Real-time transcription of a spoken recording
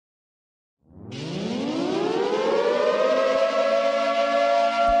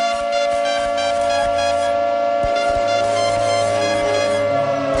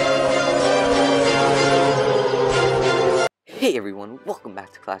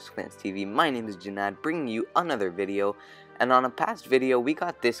back to Clash of Clans TV. My name is JENAD, bringing you another video, and on a past video, we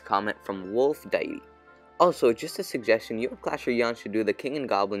got this comment from Wolf Deity. Also, just a suggestion, you and Clash or YEON should do the King of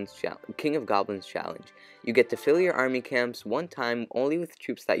Goblins challenge. You get to fill your army camps one time, only with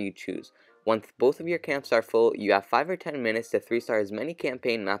troops that you choose. Once both of your camps are full, you have 5 or 10 minutes to 3-star as many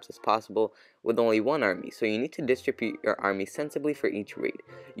campaign maps as possible with only one army, so you need to distribute your army sensibly for each raid.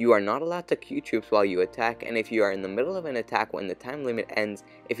 You are not allowed to queue troops while you attack, and if you are in the middle of an attack when the time limit ends,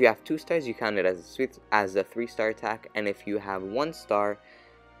 if you have 2 stars, you count it as a 3-star attack, and if you have 1 star,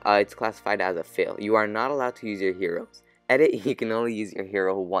 it's classified as a fail. You are not allowed to use your heroes. Edit, you can only use your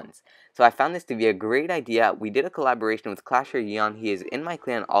hero once. So I found this to be a great idea. We did a collaboration with Clash or YEON. He is in my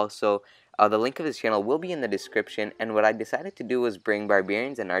clan also. The link of his channel will be in the description. And what I decided to do was bring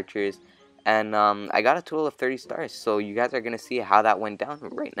Barbarians and Archers. And I got a total of 30 stars. So you guys are going to see how that went down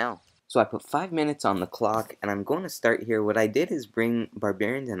right now. So I put 5 minutes on the clock. And I'm going to start here. What I did is bring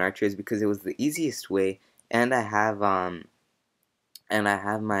Barbarians and Archers because it was the easiest way. And I have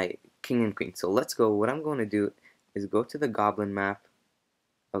my King and Queen. So let's go. What I'm going to do is go to the Goblin map.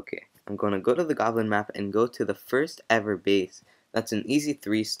 Okay, I'm going to go to the Goblin map and go to the first ever base. That's an easy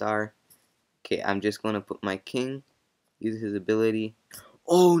 3-star. Okay, I'm just going to put my king, use his ability.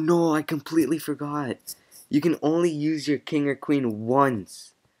 Oh no, I completely forgot. You can only use your king or queen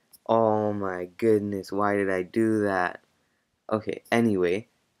once. Oh my goodness, why did I do that? Okay, anyway,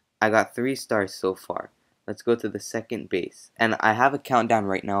 I got 3 stars so far. Let's go to the second base. And I have a countdown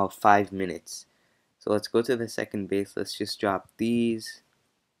right now of 5 minutes. So let's go to the second base. Let's just drop these.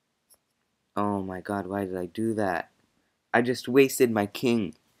 Oh my god, why did I do that? I just wasted my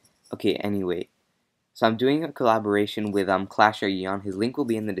king. Okay, anyway. So I'm doing a collaboration with Clash or YEON. His link will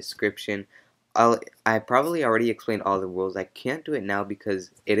be in the description. I probably already explained all the rules. I can't do it now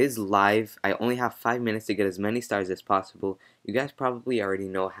because it is live. I only have 5 minutes to get as many stars as possible. You guys probably already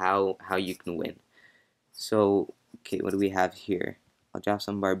know how you can win. So, okay, what do we have here? I'll drop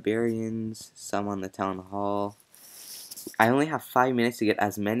some Barbarians, some on the Town Hall. I only have 5 minutes to get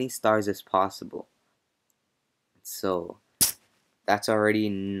as many stars as possible. So, that's already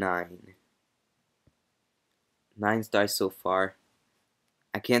 9. 9 stars so far.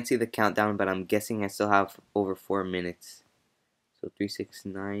 I can't see the countdown, but I'm guessing I still have over 4 minutes. So, 3, 6,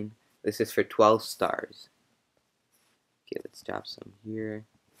 9. This is for 12 stars. Okay, let's drop some here.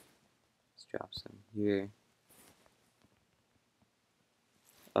 Let's drop some here.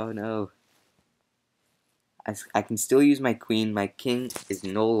 Oh no. I can still use my queen. My king is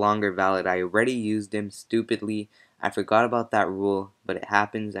no longer valid. I already used him stupidly. I forgot about that rule, but it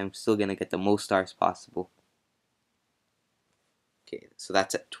happens. I'm still going to get the most stars possible. Okay, so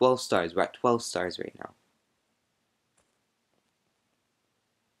that's at 12 stars. We're at 12 stars right now.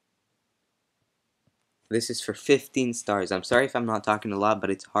 This is for 15 stars. I'm sorry if I'm not talking a lot, but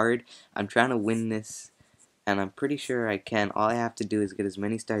it's hard. I'm trying to win this, and I'm pretty sure I can. All I have to do is get as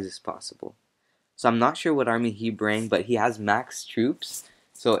many stars as possible. So I'm not sure what army he bring, but he has max troops,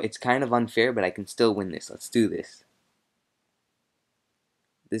 so it's kind of unfair, but I can still win this. Let's do this.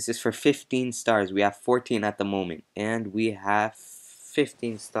 This is for 15 stars. We have 14 at the moment, and we have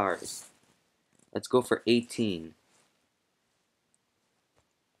 15 stars. Let's go for 18.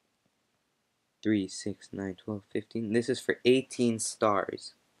 3, 6, 9, 12, 15. This is for 18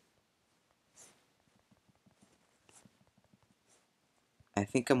 stars. I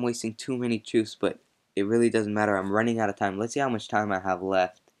think I'm wasting too many troops, but it really doesn't matter. I'm running out of time. Let's see how much time I have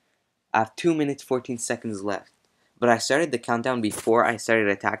left. I have 2 minutes, 14 seconds left. But I started the countdown before I started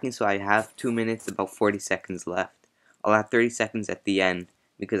attacking, so I have 2 minutes, about 40 seconds left. I'll have 30 seconds at the end,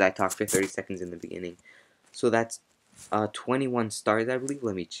 because I talked for 30 seconds in the beginning. So that's 21 stars, I believe.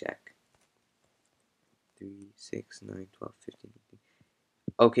 Let me check. 3, 6, 9, 12, 15, 15.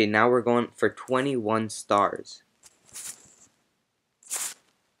 Okay, now we're going for 21 stars.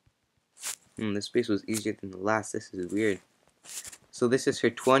 This base was easier than the last. This is weird. So this is for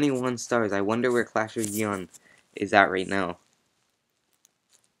 21 stars. I wonder where Clash or YEON is at right now.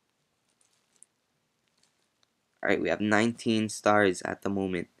 Alright, we have 19 stars at the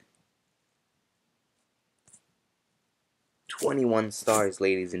moment. 21 stars,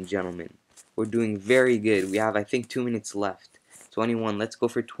 ladies and gentlemen. We're doing very good. We have, I think, 2 minutes left. 21. Let's go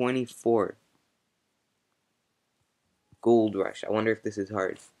for 24. Gold Rush. I wonder if this is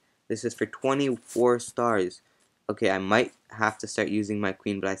hard. This is for 24 stars. Okay, I might have to start using my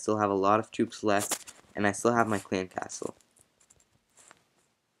queen, but I still have a lot of troops left, and I still have my clan castle.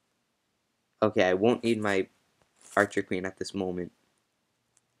 Okay, I won't need my archer queen at this moment.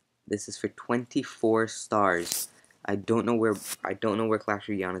 This is for 24 stars. I don't know where Clash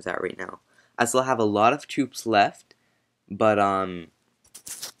or YEON is at right now. I still have a lot of troops left, but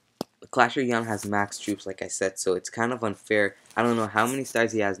Clasher YEON has max troops, like I said, so it's kind of unfair. I don't know how many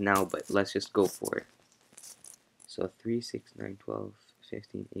stars he has now, but let's just go for it. So 3, 6, 9, 12,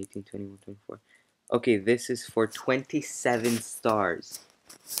 15, 18, 21, 24. Okay, this is for 27 stars.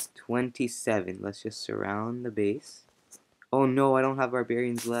 27. Let's just surround the base. Oh no, I don't have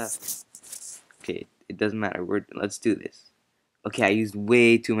Barbarians left. Okay, it doesn't matter. Let's do this. Okay, I used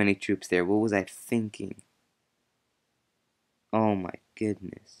way too many troops there. What was I thinking? Oh my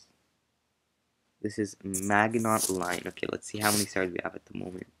goodness. This is Maginot Line. Okay, let's see how many stars we have at the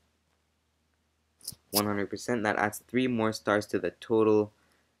moment. 100%. That adds 3 more stars to the total.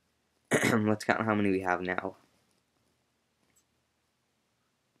 Let's count how many we have now.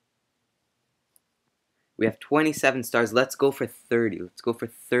 We have 27 stars. Let's go for 30. Let's go for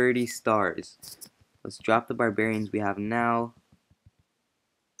 30 stars. Let's drop the Barbarians we have now.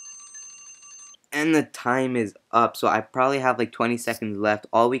 And the time is up. So I probably have like 20 seconds left.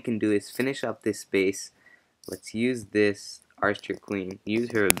 All we can do is finish up this base. Let's use this Archer Queen.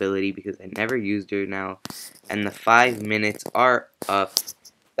 Use her ability because I never used her now. And the 5 minutes are up.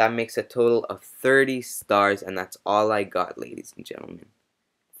 That makes a total of 30 stars. And that's all I got, ladies and gentlemen.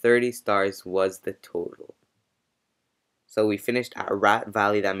 30 stars was the total. So we finished at Rat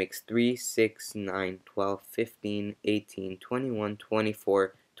Valley. That makes 3, 6, 9, 12, 15, 18, 21,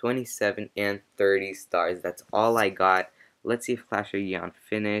 24, 27, and 30 stars. That's all I got. Let's see if Clasher YEON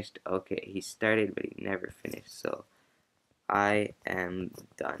finished. Okay, he started, but he never finished. So I am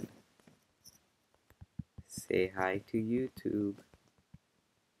done. Say hi to YouTube.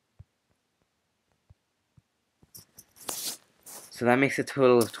 So that makes a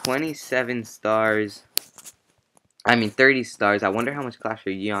total of 27 stars. 30 stars. I wonder how much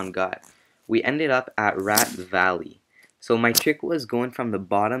Clasher YEON got. We ended up at Rat Valley. So my trick was going from the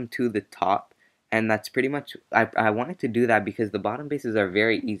bottom to the top. And that's pretty much, I wanted to do that because the bottom bases are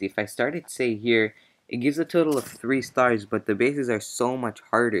very easy. If I started, say, here, it gives a total of 3 stars, but the bases are so much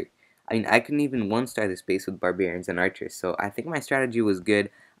harder. I mean, I couldn't even 1-star this base with Barbarians and Archers. So I think my strategy was good.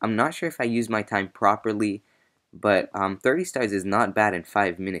 I'm not sure if I used my time properly, but 30 stars is not bad in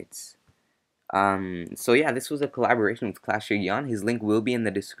 5 minutes. So yeah, this was a collaboration with Clasher YEON. His link will be in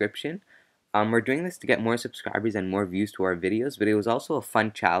the description. We're doing this to get more subscribers and more views to our videos, but it was also a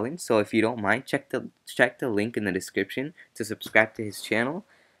fun challenge. So if you don't mind, check the link in the description to subscribe to his channel.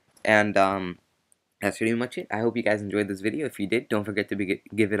 And that's pretty much it. I hope you guys enjoyed this video. If you did, don't forget to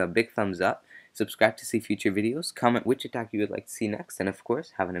give it a big thumbs up. Subscribe to see future videos. Comment which attack you would like to see next, and of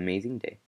course, have an amazing day.